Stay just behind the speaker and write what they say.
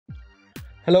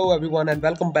Hello everyone and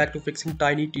welcome back to Fixing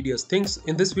Tiny Tedious Things.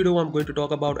 In this video I'm going to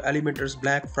talk about Elementor's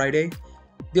Black Friday.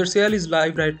 Their sale is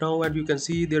live right now and you can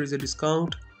see there is a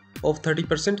discount of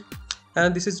 30%,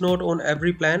 and this is not on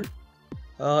every plan.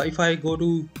 If I go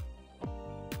to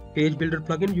Page Builder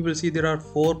plugin, you will see there are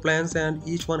 4 plans and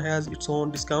each one has its own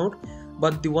discount,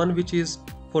 but the one which is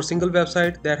for single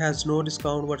website, that has no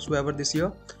discount whatsoever this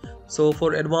year. So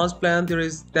for advanced plan there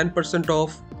is 10%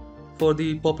 off for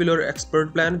the popular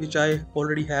expert plan, which I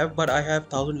already have, but I have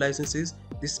 1000 licenses.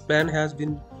 This plan has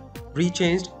been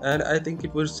rechanged and I think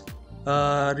it was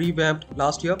revamped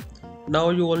last year.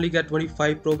 Now you only get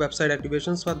 25 pro website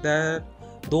activations, but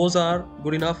those are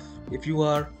good enough if you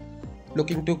are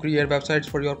looking to create websites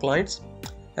for your clients.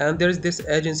 And there is this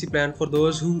agency plan for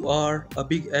those who are a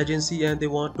big agency and they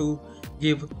want to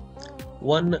give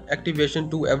one activation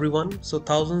to everyone. So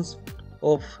thousands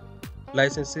of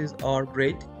licenses are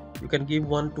great. You can give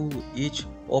one to each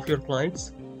of your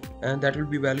clients and that will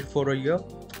be valid for a year.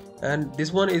 And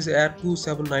this one is at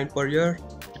 $279 per year.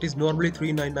 It is normally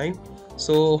 $399.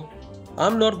 So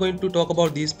I'm not going to talk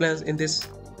about these plans in this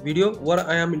video. What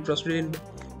I am interested in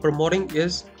promoting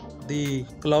is the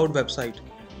Cloud website.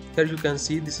 Here you can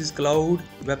see this is Cloud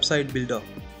Website Builder.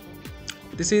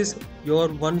 This is your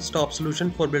one-stop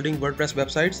solution for building WordPress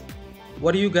websites.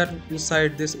 What you get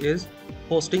inside this is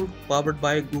hosting powered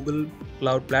by Google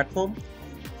Cloud Platform,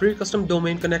 free custom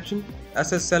domain connection,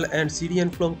 SSL and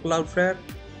CDN from Cloudflare,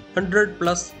 100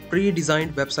 plus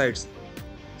pre-designed websites.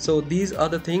 So these are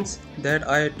the things that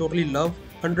I totally love.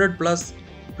 100 plus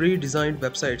pre-designed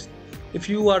websites. If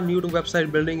you are new to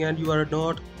website building and you are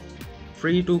not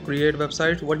free to create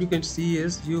websites, what you can see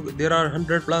is there are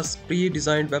 100 plus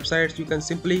pre-designed websites. You can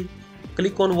simply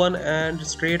click on one and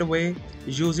straight away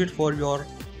use it for your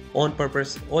own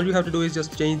purpose. All you have to do is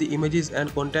just change the images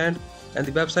and content and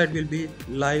the website will be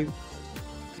live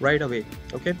right away.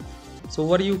 Okay, so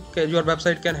what your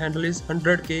website can handle is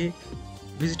 100k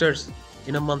visitors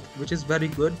in a month, which is very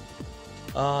good.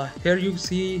 Here you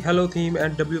see Hello theme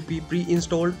and WP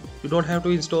pre-installed. You don't have to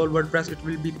install WordPress, it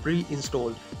will be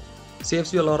pre-installed.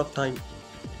 Saves you a lot of time.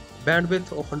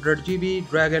 Bandwidth of 100 GB,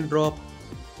 drag and drop,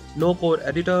 no code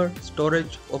editor,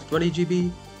 storage of 20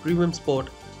 GB, premium support,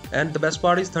 and the best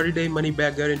part is 30-day money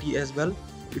back guarantee as well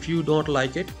if you don't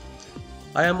like it.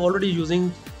 I am already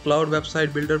using Cloud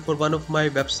Website Builder for one of my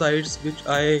websites which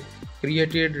I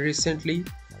created recently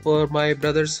for my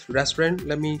brother's restaurant.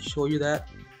 Let me show you that.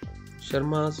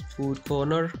 Sharma's Food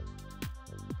Corner.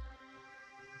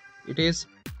 It is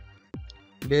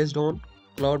based on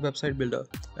Cloud Website Builder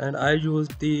and I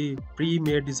used the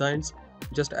pre-made designs,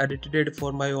 just edited it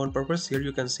for my own purpose. Here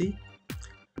you can see.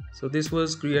 So this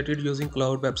was created using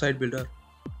Cloud Website Builder.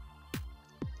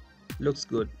 Looks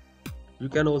good. You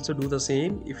can also do the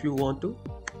same if you want to.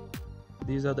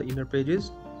 These are the inner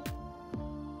pages.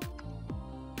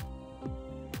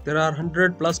 There are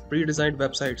 100 plus pre-designed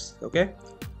websites. Okay,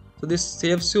 so this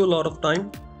saves you a lot of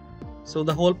time. So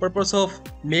the whole purpose of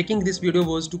making this video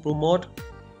was to promote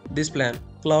this plan,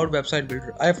 Cloud Website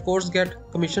Builder. I of course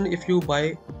get commission if you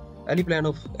buy any plan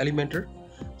of Elementor.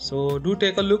 So do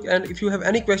take a look, and if you have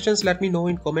any questions let me know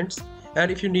in comments, and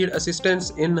if you need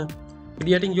assistance in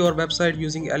creating your website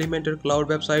using Elementor Cloud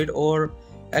website or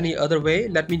any other way,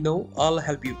 let me know, I'll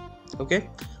help you. Okay,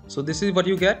 so this is what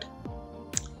you get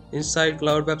inside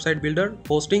Cloud Website Builder.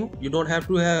 Hosting, you don't have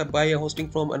to buy a hosting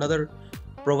from another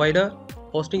provider.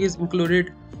 Hosting is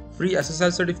included, free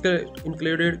SSL certificate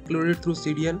included through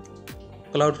CDN,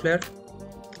 Cloudflare,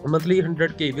 monthly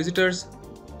 100k visitors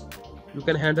you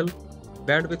can handle,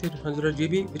 bandwidth is 100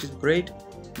 GB, which is great,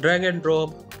 drag and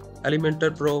drop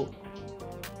Elementor Pro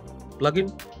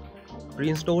plugin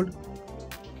pre-installed,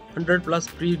 100 plus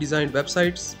pre-designed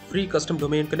websites, free custom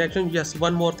domain connection. Yes,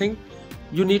 one more thing,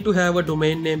 you need to have a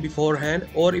domain name beforehand,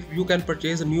 or if you can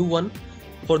purchase a new one,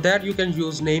 for that you can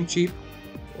use Namecheap.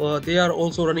 They are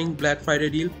also running Black Friday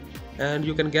deal and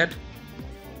you can get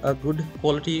a good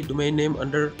quality domain name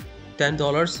under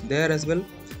 $10 there as well.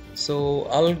 So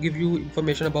I'll give you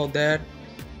information about that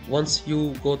once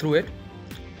you go through it.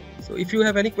 So if you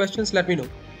have any questions let me know.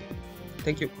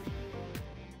 Thank you.